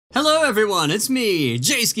Hello everyone, it's me,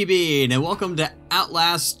 JayskiBean, and welcome to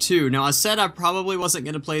Outlast 2. Now I said I probably wasn't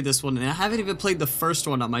going to play this one, and I haven't even played the first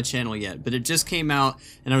one on my channel yet, but it just came out,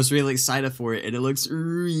 and I was really excited for it, and it looks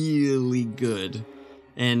really good.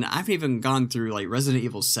 And I haven't even gone through like Resident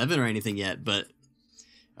Evil 7 or anything yet, but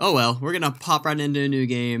oh well, we're going to pop right into a new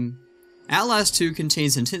game. Outlast 2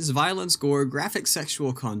 contains intense violence, gore, graphic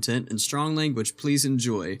sexual content, and strong language. Please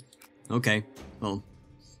enjoy. Okay, well.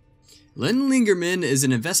 Lynn Lingerman is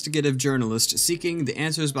an investigative journalist seeking the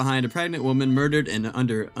answers behind a pregnant woman murdered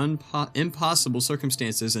under impossible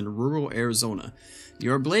circumstances in rural Arizona.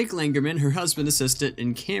 You're Blake Lingerman, her husband, assistant,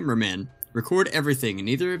 and cameraman. Record everything, and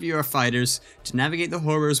neither of you are fighters. To navigate the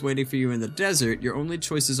horrors waiting for you in the desert, your only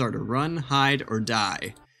choices are to run, hide, or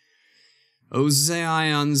die. O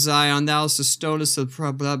Zion, Zion, thou stonest of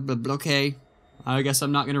okay. I guess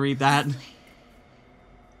I'm not gonna read that.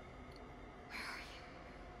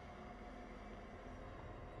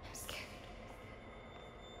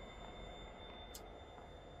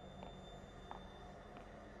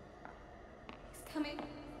 Coming.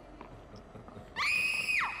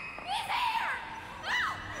 He's here!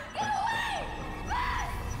 No! Get away!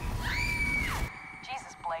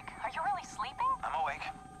 Jesus, Blake, are you really sleeping? I'm awake.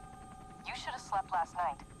 You should have slept last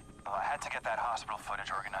night. Well, I had to get that hospital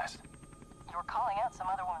footage organized. You were calling out some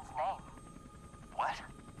other woman's name. What?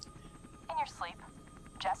 In your sleep.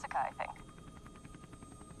 Jessica, I think.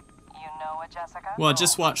 You know a Jessica? Well, I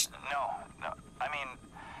just watched. No. I mean,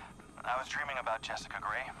 I was dreaming about Jessica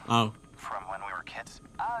Gray. Oh. From when we were kids.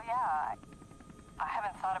 Oh, yeah. I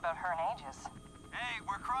haven't thought about her in ages. Hey,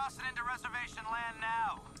 we're crossing into reservation land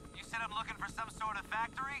now. You said I'm looking for some sort of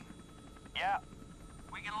factory? Yeah.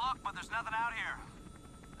 We can look, but there's nothing out here.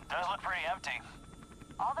 It does look pretty empty.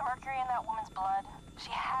 All the mercury in that woman's blood,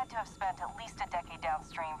 she had to have spent at least a decade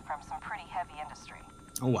downstream from some pretty heavy industry.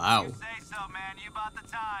 Oh, wow. You say so, man. You bought the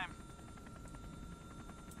time.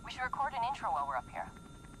 We should record an intro while we're up here.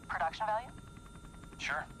 Production value?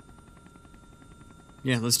 Sure.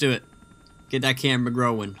 Yeah, let's do it. Get that camera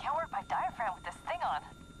growing. Can't work my diaphragm with this thing on.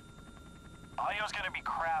 Audio's gonna be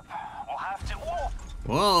crap. We'll have to. Whoa!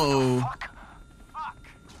 Whoa. Fuck!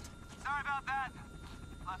 Sorry about that.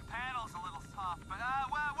 My panel's a little soft, but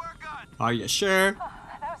well, we're good. Are you sure? Oh,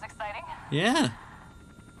 that was exciting. Yeah.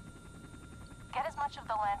 Get as much of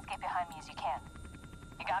the landscape behind me as you can.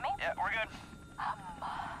 You got me? Yeah, we're good.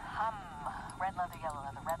 Red leather, yellow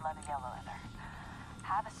leather, red leather, yellow leather.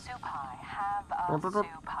 Have a soup pie. Have a soup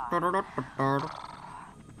pie.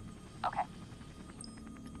 Okay.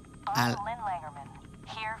 I'm Lynn Langerman,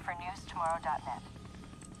 here for newstomorrow.net.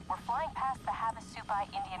 We're flying past the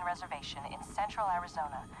Havasupai Indian Reservation in central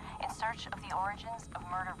Arizona in search of the origins of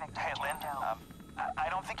murder victim Hey, Lynn, Jane Doe. I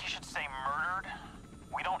don't think you should say murdered.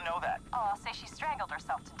 We don't know that. Oh, I'll say she strangled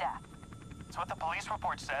herself to death. It's what the police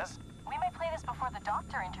report says. We may play this before the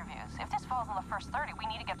doctor interviews. If this falls in the first 30, we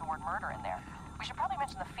need to get the word murder in there. We should probably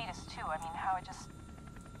mention the fetus, too. I mean, how it just...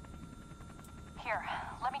 Here,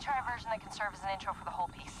 let me try a version that can serve as an intro for the whole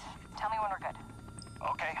piece. Tell me when we're good.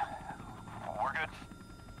 Okay, we're good.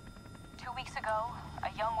 2 weeks ago,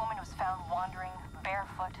 a young woman was found wandering,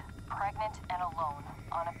 barefoot, pregnant, and alone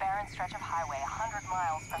on a barren stretch of highway 100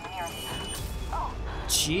 miles from the nearest... Oh!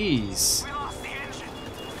 Jeez. We lost the engine.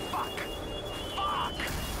 Fuck!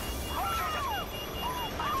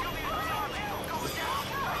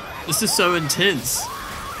 This is so intense.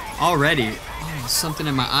 Already. Oh, something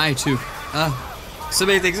in my eye, too. So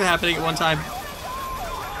many things are happening at one time.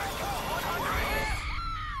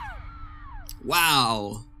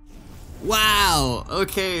 Wow. Wow.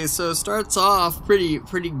 Okay, so it starts off pretty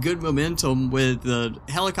good momentum with the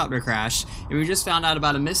helicopter crash, and we just found out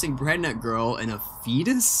about a missing pregnant girl, and a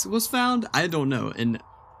fetus was found? I don't know. And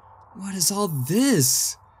what is all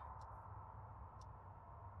this?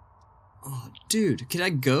 Oh, dude, can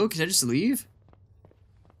I go? Can I just leave?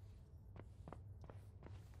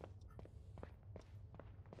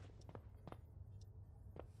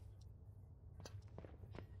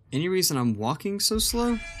 Any reason I'm walking so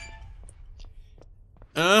slow?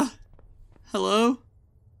 Hello?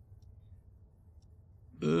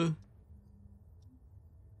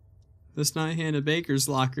 That's not Hannah Baker's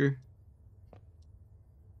locker.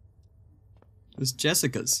 It's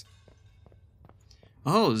Jessica's.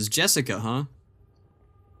 Oh, it's Jessica, huh?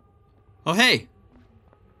 Oh, hey!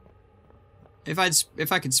 If I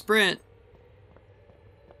could sprint.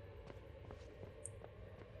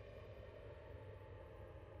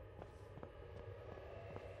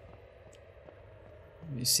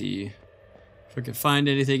 Let me see if I can find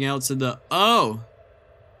anything else in the... Oh!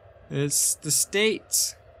 It's the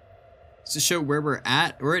states. It's to show where we're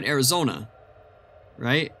at. We're in Arizona,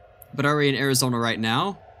 right? But are we in Arizona right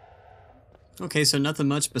now? Okay, so nothing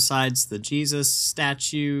much besides the Jesus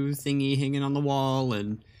statue thingy hanging on the wall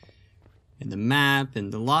and the map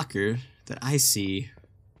and the locker that I see.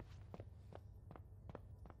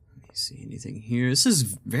 Let me see anything here. This is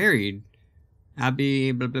varied.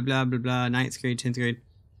 Abby, blah, blah, blah, blah, blah, 9th grade, 10th grade.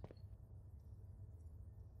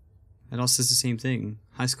 That all says the same thing.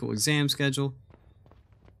 High school exam schedule.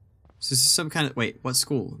 So this is some kind of... Wait, what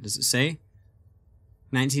school? Does it say?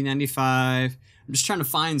 1995. I'm just trying to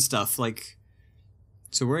find stuff, like...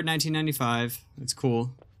 So we're at 1995. That's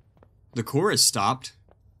cool. The chorus stopped.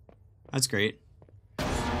 That's great.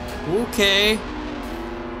 Okay.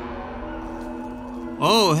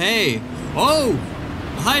 Oh, hey. Oh!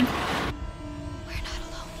 Hide! We're not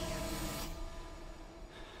alone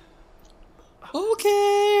here.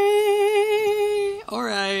 Okay.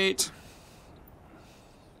 Alright.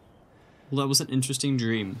 Well, that was an interesting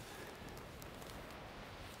dream.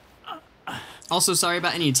 Also, sorry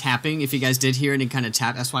about any tapping. If you guys did hear any kind of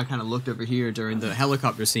tap, that's why I kind of looked over here during the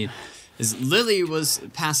helicopter scene. Is Lily was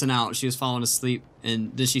passing out. She was falling asleep,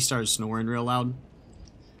 and then she started snoring real loud.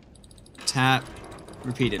 Tap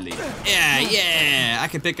repeatedly. Yeah, yeah. I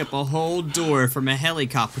could pick up a whole door from a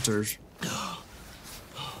helicopter.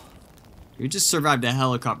 You just survived a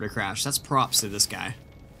helicopter crash. That's props to this guy.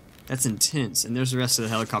 That's intense. And there's the rest of the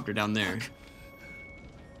helicopter down there.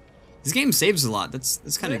 This game saves a lot.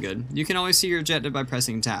 That's kind of good. You can always see your objective by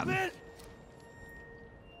pressing tab.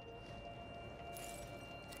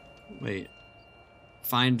 Wait.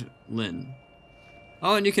 Find Lynn.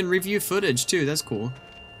 Oh, and you can review footage too. That's cool.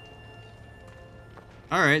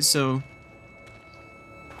 Alright, so...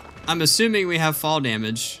 I'm assuming we have fall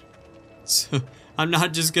damage. So, I'm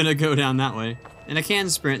not just gonna go down that way. And I can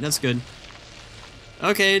sprint. That's good.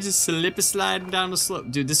 Okay, just slide down the slope.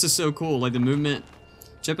 Dude, this is so cool. Like the movement...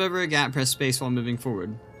 Jump over a gap, press space while moving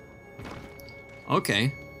forward.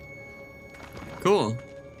 Okay. Cool.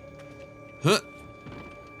 Huh.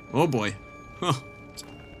 Oh boy. Huh.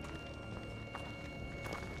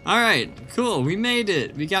 Alright, cool. We made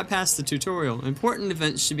it. We got past the tutorial. Important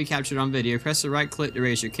events should be captured on video. Press the right click to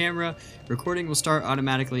raise your camera. Recording will start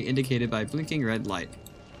automatically, indicated by blinking red light.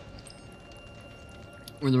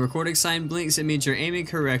 When the recording sign blinks, it means you're aiming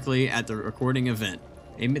correctly at the recording event.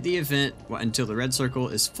 Aim at the event until the red circle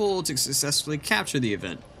is full to successfully capture the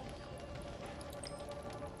event.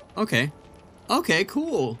 Okay. Okay,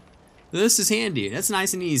 cool. This is handy. That's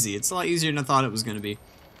nice and easy. It's a lot easier than I thought it was going to be.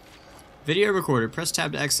 Video recorder. Press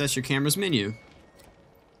tab to access your camera's menu.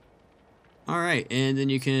 Alright, and then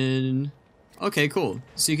you can... Okay, cool.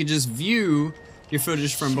 So you can just view your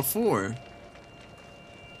footage from before.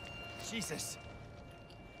 Jesus.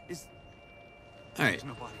 Alright.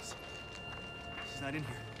 No bodies. She's not in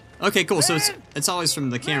here. Okay, cool. So it's always from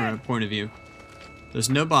the camera point of view. There's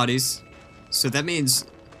no bodies. So that means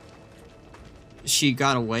she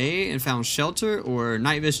got away and found shelter, or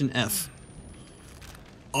night vision F.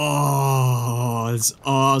 Oh, it's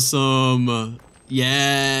awesome.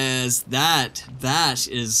 Yes, that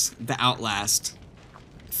is the Outlast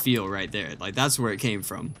feel right there. Like, that's where it came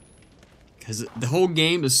from. Because the whole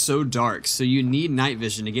game is so dark, so you need night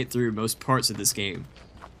vision to get through most parts of this game.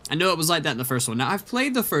 I know it was like that in the first one. Now, I've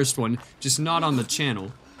played the first one, just not on the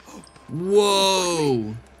channel.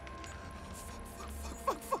 Whoa!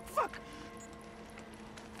 Fuck.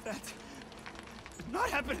 That did not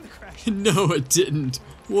happen in the crash. No, it didn't.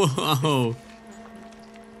 Whoa.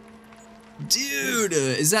 Dude,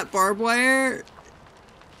 is that barbed wire?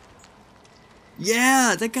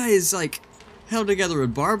 Yeah, that guy is like held together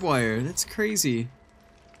with barbed wire. That's crazy.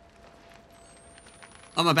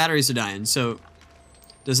 Oh, my batteries are dying. So,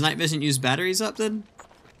 does night vision use batteries up then?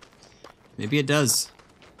 Maybe it does.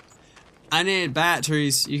 I need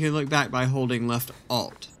batteries. You can look back by holding left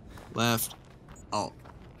alt. Left alt.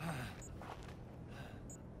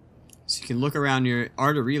 So you can look around your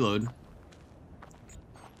R to reload.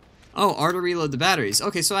 Oh, R to reload the batteries.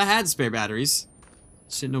 Okay, so I had spare batteries.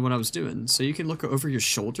 Just didn't know what I was doing. So you can look over your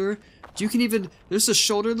shoulder. You can even... There's a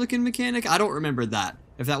shoulder-looking mechanic. I don't remember that.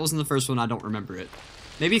 If that wasn't the first one, I don't remember it.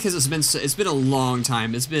 Maybe because it's been a long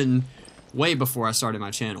time. It's been way before I started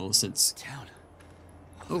my channel since... Town.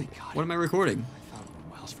 Oh, what am I recording? 1,000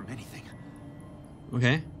 miles from anything.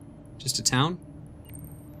 Okay. Just a town?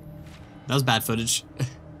 That was bad footage.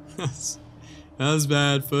 That was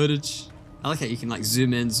bad footage. I like how you can like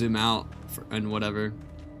zoom in, zoom out, and whatever.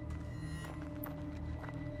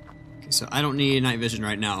 Okay, so I don't need night vision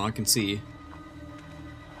right now. I can see.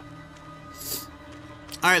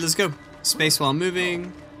 Alright, let's go. Space while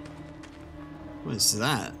moving. What is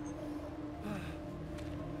that?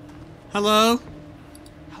 Hello?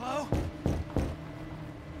 Hello?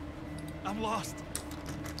 I'm lost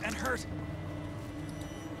and hurt.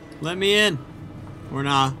 Let me in. Or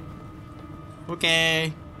not.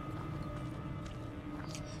 Okay.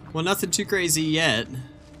 Well, nothing too crazy yet.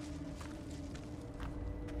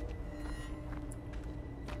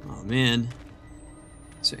 Oh man.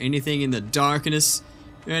 Is there anything in the darkness?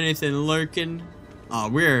 Anything lurking? Oh,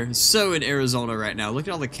 we're so in Arizona right now. Look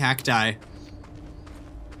at all the cacti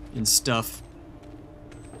and stuff.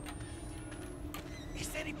 Is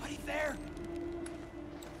anybody there?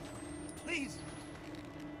 Please.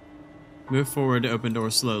 Move forward to open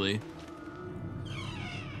door slowly.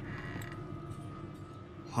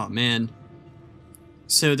 Oh man.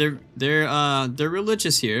 So they're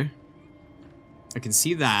religious here. I can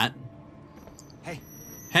see that.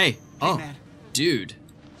 Hey. Oh, man. dude.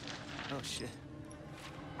 Oh shit.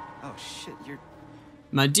 Oh shit, you're...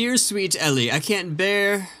 My dear sweet Ellie, I can't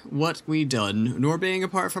bear what we done, nor being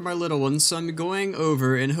apart from our little ones, so I'm going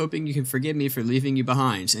over and hoping you can forgive me for leaving you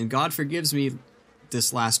behind, and God forgives me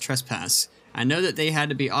this last trespass. I know that they had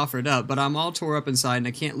to be offered up, but I'm all tore up inside and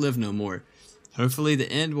I can't live no more. Hopefully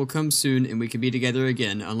the end will come soon and we can be together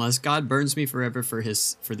again, unless God burns me forever for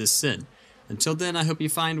this sin. Until then, I hope you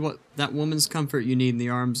find that woman's comfort you need in the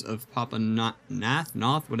arms of Papa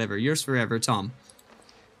Noth, whatever. Yours forever, Tom.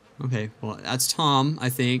 Okay, well, that's Tom, I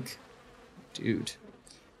think. Dude.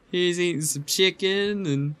 He's eating some chicken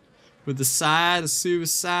and with the side of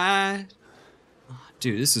suicide. Oh,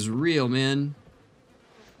 dude, this is real, man.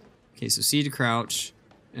 Okay, so C to crouch.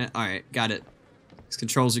 Alright, got it. These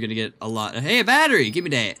controls are gonna get a lot. Hey, a battery! Give me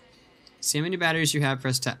that. See how many batteries you have,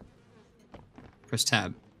 press tab. Press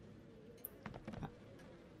tab.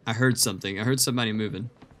 I heard something. I heard somebody moving.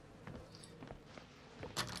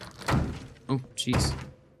 Oh, jeez.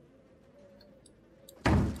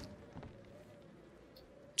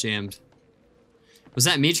 Jammed. Was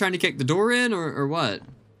that me trying to kick the door in, or what?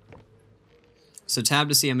 So tab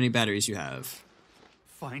to see how many batteries you have.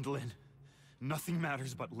 Find Lynn. Nothing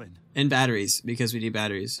matters but Lynn. And batteries, because we need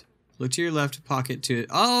batteries. Look to your left pocket to...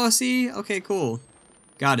 Oh, see? Okay, cool.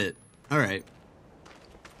 Got it. Alright.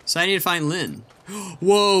 So I need to find Lynn.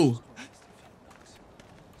 Whoa!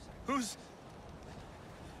 Who's...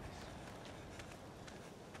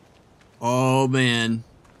 Oh, man.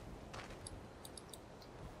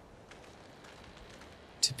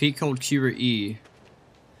 To peek, hold Q or E.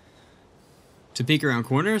 To peek around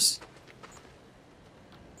corners?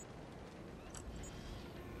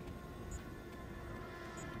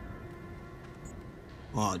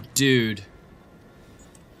 Oh, dude.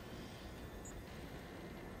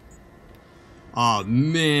 Oh,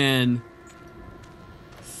 man.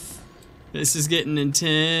 This is getting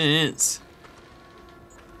intense.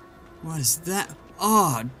 What is that?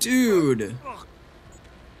 Oh, dude.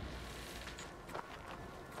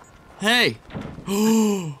 Hey.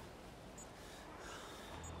 Oh.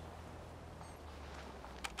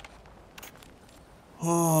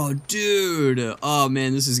 Oh, dude. Oh,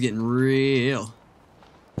 man, this is getting real.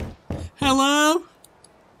 Hello?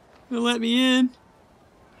 You'll let me in?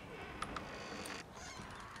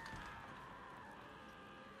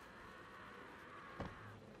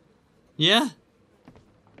 Yeah?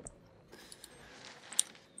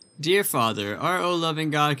 Dear Father, our O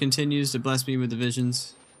loving God continues to bless me with the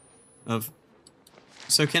visions of...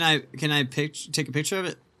 So can I take a picture of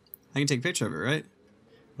it? I can take a picture of it, right?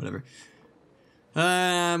 Whatever.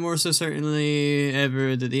 More so certainly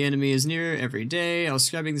ever that the enemy is near every day. I was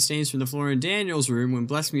scrubbing the stains from the floor in Daniel's room when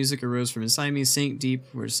blessed music arose from inside me, sank deep,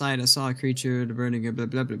 where inside I saw a creature, the burning, blah,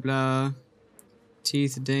 blah, blah, blah.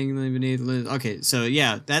 Teeth dangling beneath the lid. Okay, so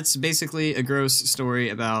yeah, that's basically a gross story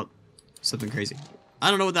about something crazy. I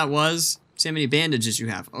don't know what that was. See how many bandages you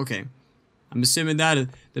have. Okay. I'm assuming that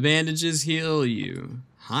the bandages heal you.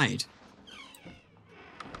 Hide.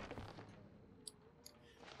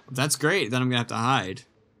 That's great. Then I'm gonna have to hide.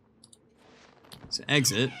 So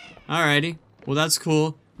exit. Alrighty. Well, that's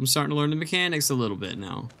cool. I'm starting to learn the mechanics a little bit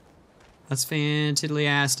now. That's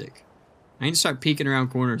fantastic. I need to start peeking around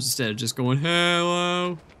corners instead of just going,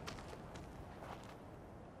 hello.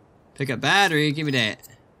 Pick up battery. Give me that.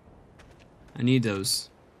 I need those.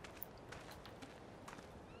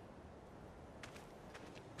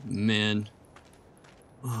 Man.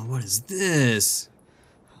 Oh, what is this?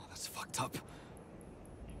 Oh, that's fucked up.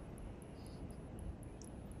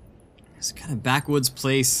 It's kind of backwoods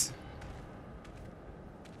place.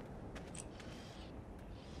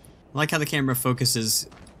 I like how the camera focuses.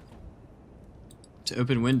 To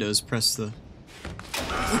open windows, press the...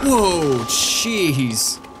 Whoa,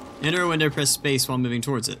 jeez. Enter a window, press space while moving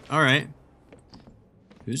towards it. Alright.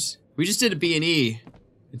 We just did a B&E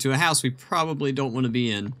into a house we probably don't want to be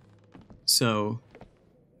in. So,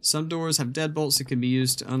 some doors have deadbolts that can be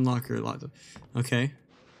used to unlock or lock them. Okay.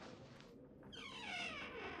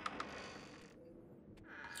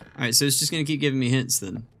 Alright, so it's just gonna keep giving me hints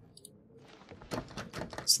then.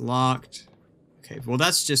 It's locked. Okay, well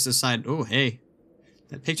that's just a side. Oh, hey.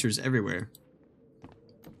 That picture's everywhere.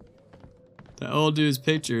 The old dude's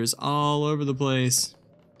picture's all over the place.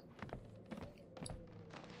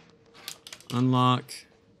 Unlock.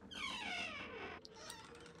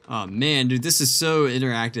 Oh man, dude, this is so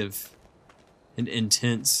interactive and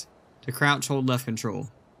intense. To crouch, hold left control.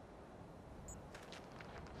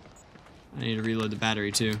 I need to reload the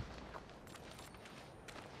battery too.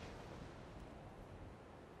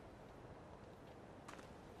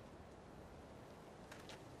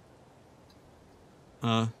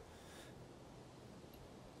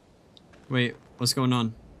 Wait, what's going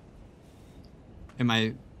on?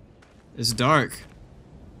 It's dark.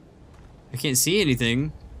 I can't see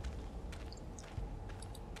anything.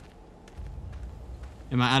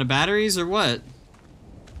 Am I out of batteries or what?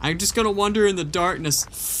 I'm just gonna wander in the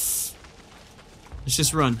darkness. Let's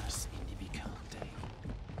just run.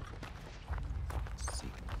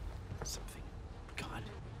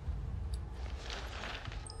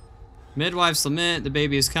 Midwife's lament, the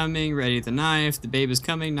baby is coming, ready at the knife, the baby is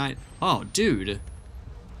coming, night. Oh, dude.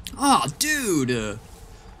 Oh, dude.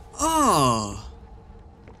 Oh.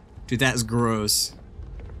 Dude, that's gross.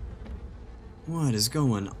 What is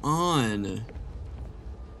going on?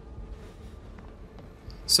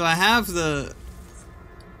 So I have the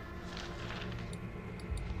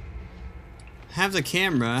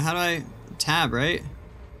camera. How do I tab, right?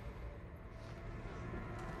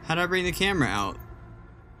 How do I bring the camera out?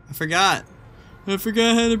 I forgot how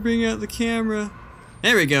to bring out the camera.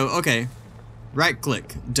 There we go. Okay. Right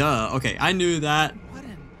click. Duh. Okay, I knew that.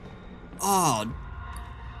 Oh,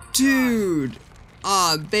 dude.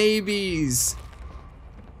 Ah, babies.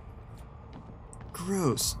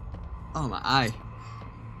 Gross. Oh, my eye.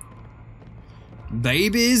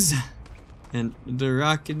 Babies. And the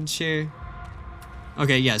rocking chair.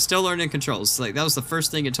 Okay, yeah, still learning controls. Like, that was the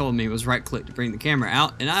first thing it told me was right click to bring the camera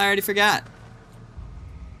out, and I already forgot.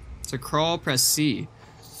 To crawl, press C.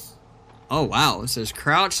 Oh wow, it says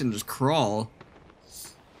crouch and just crawl.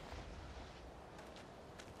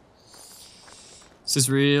 This is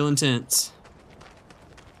real intense.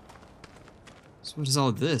 So what is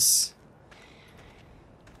all this?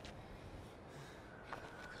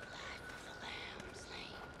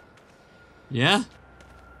 Yeah?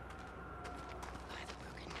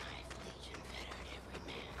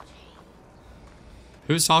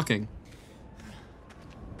 Who's talking?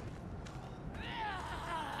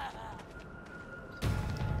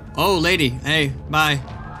 Oh, lady. Hey, bye.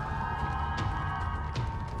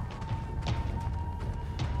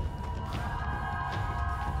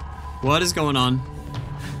 What is going on?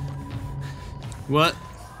 What?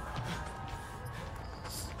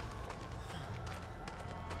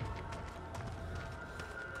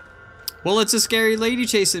 Well, it's a scary lady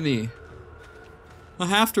chasing me. I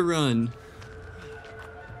have to run.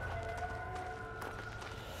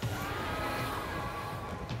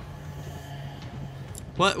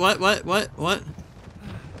 What?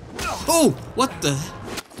 Oh! What the?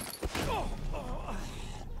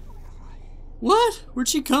 What? Where'd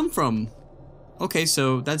she come from? Okay,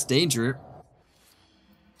 so that's danger.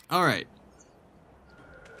 Alright.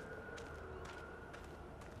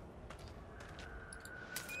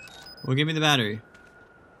 Well, give me the battery.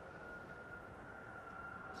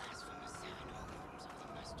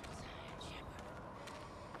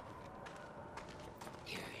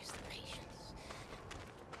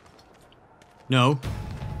 No.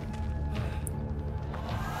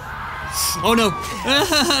 Oh no!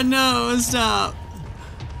 No, stop!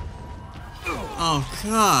 Oh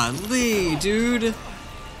golly, dude!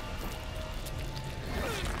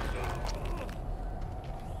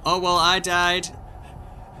 Oh well, I died.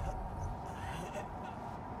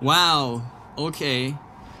 Wow. Okay.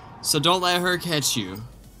 So don't let her catch you.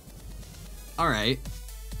 Alright.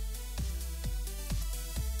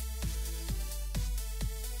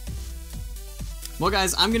 Well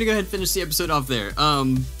guys, I'm gonna go ahead and finish the episode off there.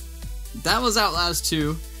 That was Outlast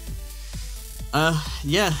 2.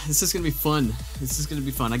 Yeah, this is gonna be fun. This is gonna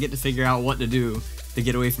be fun. I get to figure out what to do to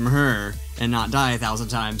get away from her and not die 1,000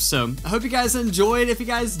 times. So, I hope you guys enjoyed. If you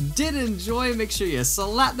guys did enjoy, make sure you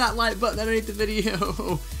slap that like button underneath the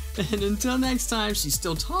video. And until next time, she's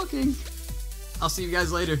still talking. I'll see you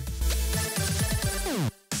guys later.